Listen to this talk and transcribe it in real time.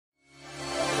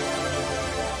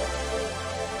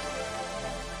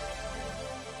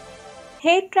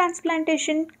Hair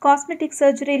transplantation cosmetic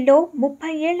సర్జరీలో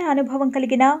 30 ఏళ్ల అనుభవం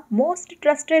కలిగిన most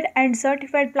trusted and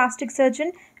certified plastic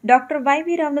surgeon doctor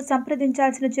వైవీరావును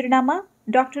సంప్రదించాల్సిన చిరునామా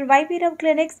doctor YV Rao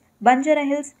clinics, Banjara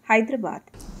hills, Hyderabad.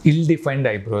 ఇల్ defined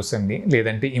eyebrows అండి,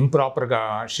 లేదంటే ఇంప్రాపర్గా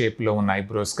షేప్లో ఉన్న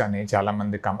ఐబ్రోస్ కానీ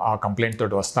చాలామంది ఆ కంప్లైంట్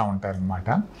తోటి వస్తూ ఉంటారనమాట.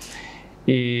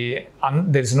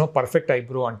 There is no perfect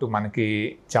eyebrow అంటూ మనకి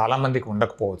చాలామందికి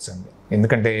ఉండకపోవచ్చు అండి.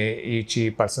 ఎందుకంటే each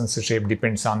persons shape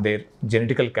depends on their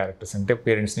genetical characters, అంటే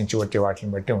పేరెంట్స్ నుంచి వచ్చే వాటిని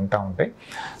బట్టి ఉంటాయి.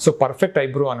 సో పర్ఫెక్ట్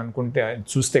ఐబ్రో అని అనుకుంటే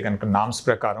చూస్తే కనుక నామ్స్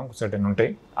ప్రకారం సర్టెన్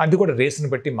ఉంటాయి. అది కూడా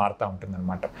రేస్ని బట్టి మారుతూ ఉంటుంది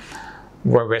అనమాట.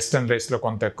 వెస్ట్రన్ రేస్లో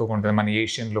కొంత ఎక్కువగా ఉంటుంది, మన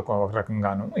ఏషియన్లో ఒక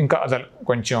రకంగాను, ఇంకా అదర్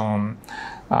కొంచెం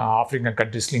ఆఫ్రికన్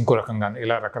కంట్రీస్లో ఇంకో రకంగాను,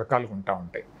 ఇలా రకరకాలుగా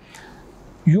ఉంటాయి.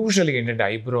 యూజువల్గా ఏంటంటే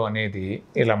ఐబ్రో అనేది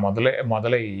ఇలా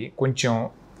మొదలయ్యి కొంచెం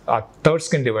ఆ థర్డ్స్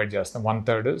కింద డివైడ్ చేస్తాం.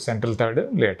 1/3 central third,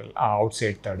 lateral out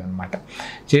side third అనమాట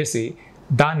చేసి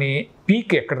దాని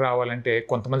పీక్ ఎక్కడ రావాలంటే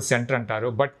కొంతమంది సెంటర్ అంటారు.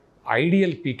 బట్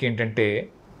ఐడియల్ పీక్ ఏంటంటే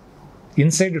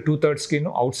ఇన్సైడ్ 2/3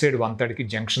 అవుట్ సైడ్ 1/3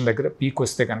 జంక్షన్ దగ్గర పీక్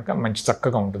వస్తే కనుక మంచి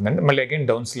చక్కగా ఉంటుందండి. మళ్ళీ అగైన్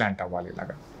డౌన్ స్లాంట్ అవ్వాలి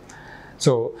ఇలాగా.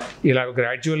 సో ఇలా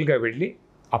గ్రాడ్యువల్గా వెళ్ళి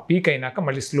ఆ పీక్ అయినాక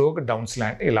మళ్ళీ స్లోగా డౌన్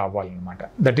స్లాంట్ ఇలా అవ్వాలన్నమాట.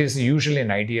 That is usually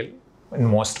an ideal in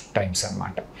most times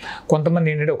అనమాట. కొంతమంది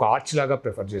ఏంటంటే ఒక ఆర్చ్ లాగా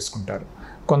ప్రిఫర్ చేసుకుంటారు,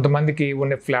 కొంతమందికి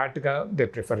ఉన్న ఫ్లాట్గా దే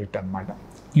ప్రిఫర్ ఇట్ అనమాట.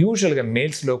 యూజువల్గా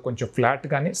మేల్స్లో కొంచెం ఫ్లాట్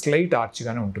కానీ స్లైట్ ఆర్చ్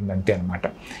కానీ ఉంటుంది అంతే అనమాట.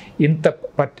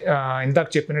 ఇందాక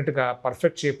చెప్పినట్టుగా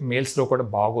పర్ఫెక్ట్ షేప్ మేల్స్లో కూడా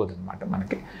బాగోదు అనమాట,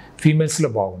 మనకి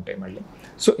ఫీమేల్స్లో బాగుంటాయి మళ్ళీ.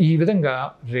 సో ఈ విధంగా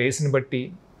రేస్ని బట్టి,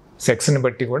 సెక్స్ని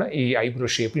బట్టి కూడా ఈ ఐబ్రో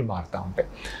షేప్లు మారుతూ ఉంటాయి.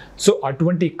 సో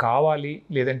అటువంటివి కావాలి,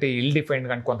 లేదంటే ఇల్ డిఫైన్డ్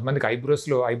కానీ కొంతమందికి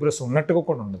ఐబ్రోస్ ఉన్నట్టుగా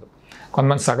కూడా ఉండదు,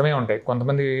 కొంతమంది సగమే ఉంటాయి,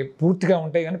 కొంతమంది పూర్తిగా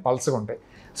ఉంటాయి కానీ పల్సగా ఉంటాయి.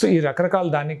 సో ఈ రకరకాల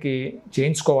దానికి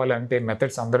చేయించుకోవాలంటే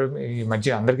మెథడ్స్ అందరూ ఈ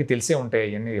మధ్య అందరికీ తెలిసే ఉంటాయి.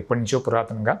 అవన్నీ ఎప్పటి నుంచో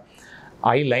పురాతనంగా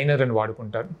ఐ లైనర్ అని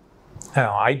వాడుకుంటారు,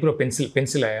 ఐబ్రో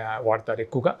పెన్సిల్ వాడతారు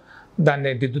ఎక్కువగా,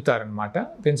 దాన్ని దిద్దుతారనమాట.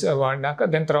 పెన్సిల్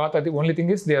వాడినాక దాని తర్వాత అది only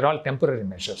thing is they are all temporary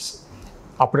measures,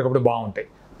 అప్పటికప్పుడు బాగుంటాయి.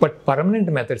 బట్ పర్మనెంట్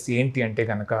మెథడ్స్ ఏంటి అంటే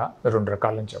కనుక 2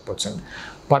 రకాలని చెప్పొచ్చు అండి.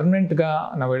 పర్మనెంట్గా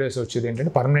నవేడేస్ వచ్చేది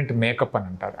ఏంటంటే పర్మనెంట్ మేకప్ అని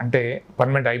అంటారు. అంటే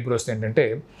పర్మనెంట్ ఐబ్రోస్ ఏంటంటే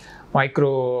మైక్రో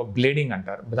బ్లేడింగ్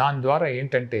అంటారు. దాని ద్వారా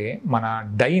ఏంటంటే మన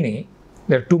డైని,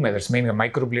 దేర్ 2 మెథడ్స్ మెయిన్గా.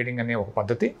 మైక్రో బ్లేడింగ్ అనే ఒక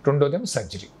పద్ధతి, రెండోదేమో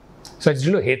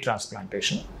సర్జరీలో హెయిర్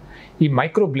ట్రాన్స్ప్లాంటేషన్. ఈ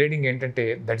మైక్రో బ్లేడింగ్ ఏంటంటే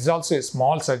that is also a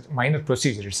small minor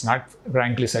procedure, it's not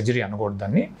frankly surgery అనకూడదు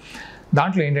దాన్ని.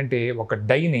 దాంట్లో ఏంటంటే ఒక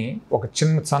డైని ఒక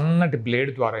సన్నటి బ్లేడ్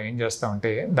ద్వారా ఏం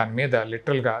చేస్తామంటే దాని మీద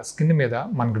లిటరల్గా స్కిన్ మీద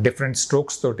మనకు డిఫరెంట్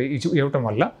స్ట్రోక్స్ తోటి ఇవ్వటం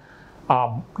వల్ల ఆ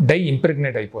డై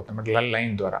ఇంప్రెగ్నేట్ అయిపోతాం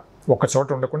లైన్ ద్వారా. ఒక చోట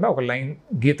ఉండకుండా ఒక లైన్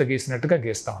గీసినట్టుగా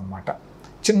గీస్తాం అనమాట.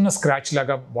 చిన్న స్క్రాచ్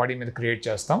లాగా బాడీ మీద క్రియేట్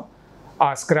చేస్తాం. ఆ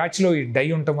స్క్రాచ్లో ఈ డై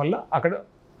ఉండటం వల్ల అక్కడ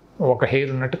ఒక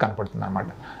హెయిర్ ఉన్నట్టు కనపడుతుంది అనమాట.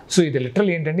 సో ఇది లిటరల్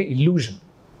ఏంటంటే ఇల్యూజన్,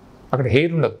 అక్కడ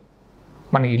హెయిర్ ఉండదు,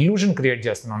 మనం ఇల్యూజన్ క్రియేట్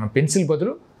చేస్తున్నాం. మనం పెన్సిల్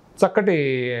బదులు చక్కటి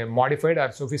మాడిఫైడ్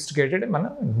ఆర్ సోఫిస్టికేటెడ్ మన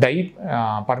డై,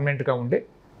 పర్మనెంట్గా ఉండే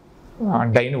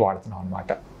డైని వాడుతున్నాం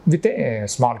అనమాట విత్ ఏ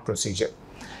స్మాల్ ప్రొసీజర్.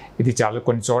 ఇది చాలా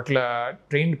కొన్ని చోట్ల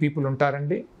ట్రైన్డ్ పీపుల్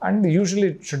ఉంటారండి, and usually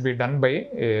it should be done by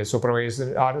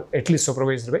supervisor are at least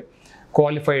supervised by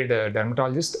qualified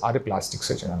dermatologist are A plastic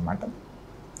surgeon అనమాట.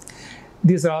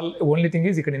 These all only thing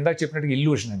is ఇక్కడ ఇందాక చెప్పినట్టుగా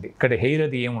ఇల్యూషన్ అండి. ఇక్కడ హెయిర్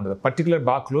అది ఏముండదు, పర్టికులర్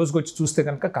బాగా క్లోజ్గా వచ్చి చూస్తే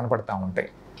కనుక కనపడతా ఉంటాయి.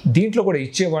 దీంట్లో కూడా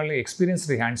ఇచ్చేవాళ్ళు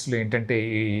ఎక్స్పీరియన్స్డ్ హ్యాండ్స్లో ఏంటంటే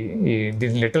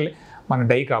దీని లిటరల్లీ మన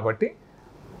డై కాబట్టి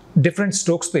డిఫరెంట్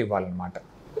స్ట్రోక్స్తో ఇవ్వాలన్నమాట.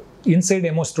 ఇన్సైడ్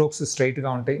ఏమో స్ట్రోక్స్ స్ట్రైట్గా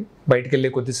ఉంటాయి, బయటకు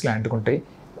వెళ్ళే కొద్ది స్లాంట్గా ఉంటాయి,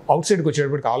 అవుట్ సైడ్కి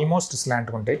వచ్చేటప్పటికి ఆల్మోస్ట్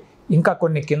స్లాంట్గా ఉంటాయి, ఇంకా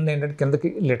కొన్ని కింద ఏంటంటే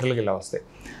కిందకి లిటరల్గా ఇలా వస్తాయి.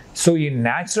 సో ఈ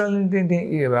న్యాచురాలిటీని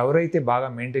ఎవరైతే బాగా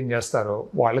మెయింటైన్ చేస్తారో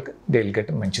వాళ్ళకి దే విల్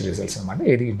గెట్ మంచి రిజల్ట్స్ అనమాట.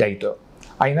 ఇది డైతో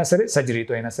అయినా సరే,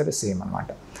 సర్జరీతో అయినా సరే సేమ్ అనమాట.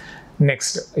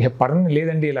 నెక్స్ట్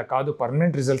లేదండి ఇలా కాదు,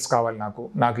 పర్మనెంట్ రిజల్ట్స్ కావాలి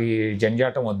నాకు ఈ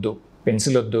జంజాటం వద్దు,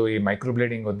 పెన్సిల్ వద్దు, ఈ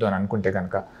మైక్రోబ్లేడింగ్ వద్దు అని అనుకుంటే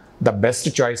కనుక the best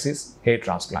choice is hair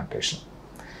transplantation.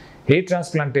 Hair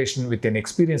transplantation with an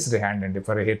experienced hand అండి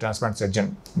for hair transplant surgeon,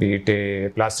 beat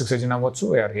plastic surgeon అవ్వచ్చు,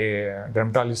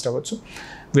 డెర్మటాలజిస్ట్ అవ్వచ్చు.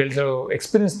 వీళ్ళతో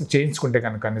ఎక్స్పీరియన్స్ చేయించుకుంటే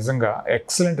కనుక నిజంగా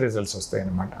ఎక్సలెంట్ రిజల్ట్స్ వస్తాయి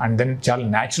అనమాట. అండ్ దెన్ చాలా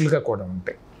న్యాచురల్గా కూడా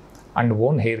ఉంటాయి, అండ్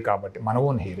ఓన్ హెయిర్ కాబట్టి మన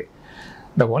own హెయిరే.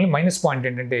 The only minus point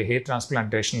ఏంటంటే హెయిర్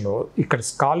ట్రాన్స్ప్లాంటేషన్లో ఇక్కడ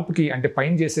స్కాల్ప్కి అంటే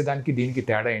పైన చేసేదానికి దీనికి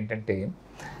తేడా ఏంటంటే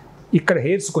ఇక్కడ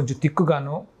హెయిర్స్ కొంచెం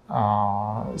తిక్కుగాను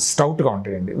స్టౌట్గా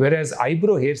ఉంటాయండి. వేరేజ్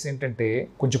ఐబ్రో హెయిర్స్ ఏంటంటే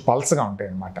కొంచెం పల్సగా ఉంటాయి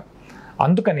అన్నమాట.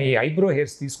 అందుకని ఈ ఐబ్రో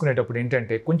హెయిర్స్ తీసుకునేటప్పుడు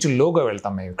ఏంటంటే కొంచెం లోగా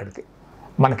వెళ్తాం మేము ఇక్కడికి,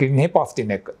 మనకి నేప్ ఆఫ్ ది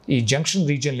నెక్ ఈ జంక్షన్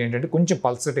రీజియన్లో ఏంటంటే కొంచెం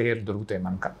పల్సటి హెయిర్ దొరుకుతాయి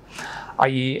మనకు.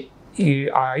 ఈ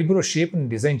ఐబ్రో షేప్ని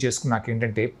డిజైన్ చేసుకున్నాక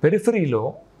ఏంటంటే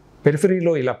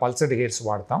పెరిఫరీలో ఇలా పల్సటి హెయిర్స్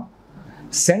వాడతాం,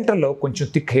 సెంటర్లో కొంచెం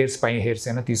థిక్ హెయిర్స్, పై హెయిర్స్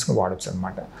అయినా తీసుకుని వాడచ్చు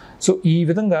అనమాట. సో ఈ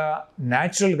విధంగా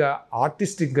న్యాచురల్గా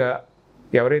ఆర్టిస్టిక్గా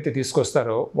ఎవరైతే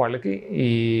తీసుకొస్తారో వాళ్ళకి ఈ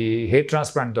హెయిర్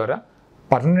ట్రాన్స్ప్లాంట్ ద్వారా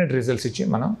పర్మనెంట్ రిజల్ట్స్ ఇచ్చి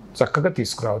మనం చక్కగా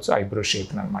తీసుకురావచ్చు ఐబ్రో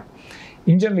షేప్ని అనమాట.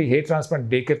 ఇన్ జనరల్ ఈ hair transplant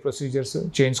day care procedures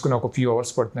చేయించుకుని ఒక ఫ్యూ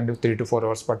అవర్స్ పడుతుందండి, 3 to 4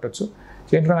 hours పట్టొచ్చు.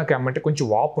 చేయించుకున్నాక ఏమంటే కొంచెం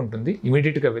వాపు ఉంటుంది,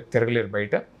 ఇమీడియట్గా తిరగలేరు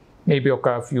బయట. మేబీ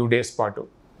ఒక ఫ్యూ డేస్ పాటు,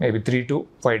 మేబీ 3 to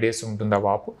 5 days ఉంటుంది ఆ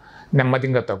వాపు,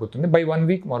 నెమ్మదిగా తగ్గుతుంది. బై 1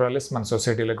 week మొరాలెస్ మన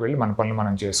సొసైటీలోకి వెళ్ళి మన పనులు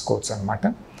మనం చేసుకోవచ్చు అనమాట.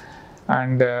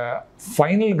 అండ్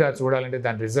ఫైనల్గా చూడాలంటే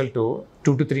దాని result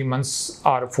 2 to 3 months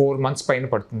are 4 months పైన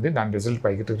పడుతుంది దాని రిజల్ట్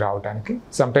పైకి రావడానికి.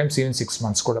 సమ్టైమ్స్ ఈవెన్ 6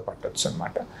 months కూడా పట్టవచ్చు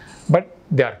అనమాట. But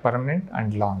they are permanent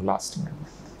and long lasting అనమాట.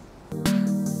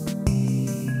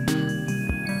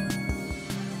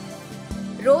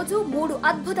 రోజు 3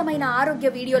 అద్భుతమైన ఆరోగ్య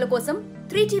వీడియోల కోసం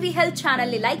 3TV హెల్త్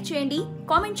ఛానల్ ని లైక్ చేయండి,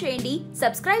 కామెంట్ చేయండి,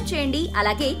 సబ్స్క్రైబ్ చేయండి,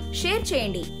 అలాగే షేర్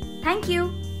చేయండి. Thank you.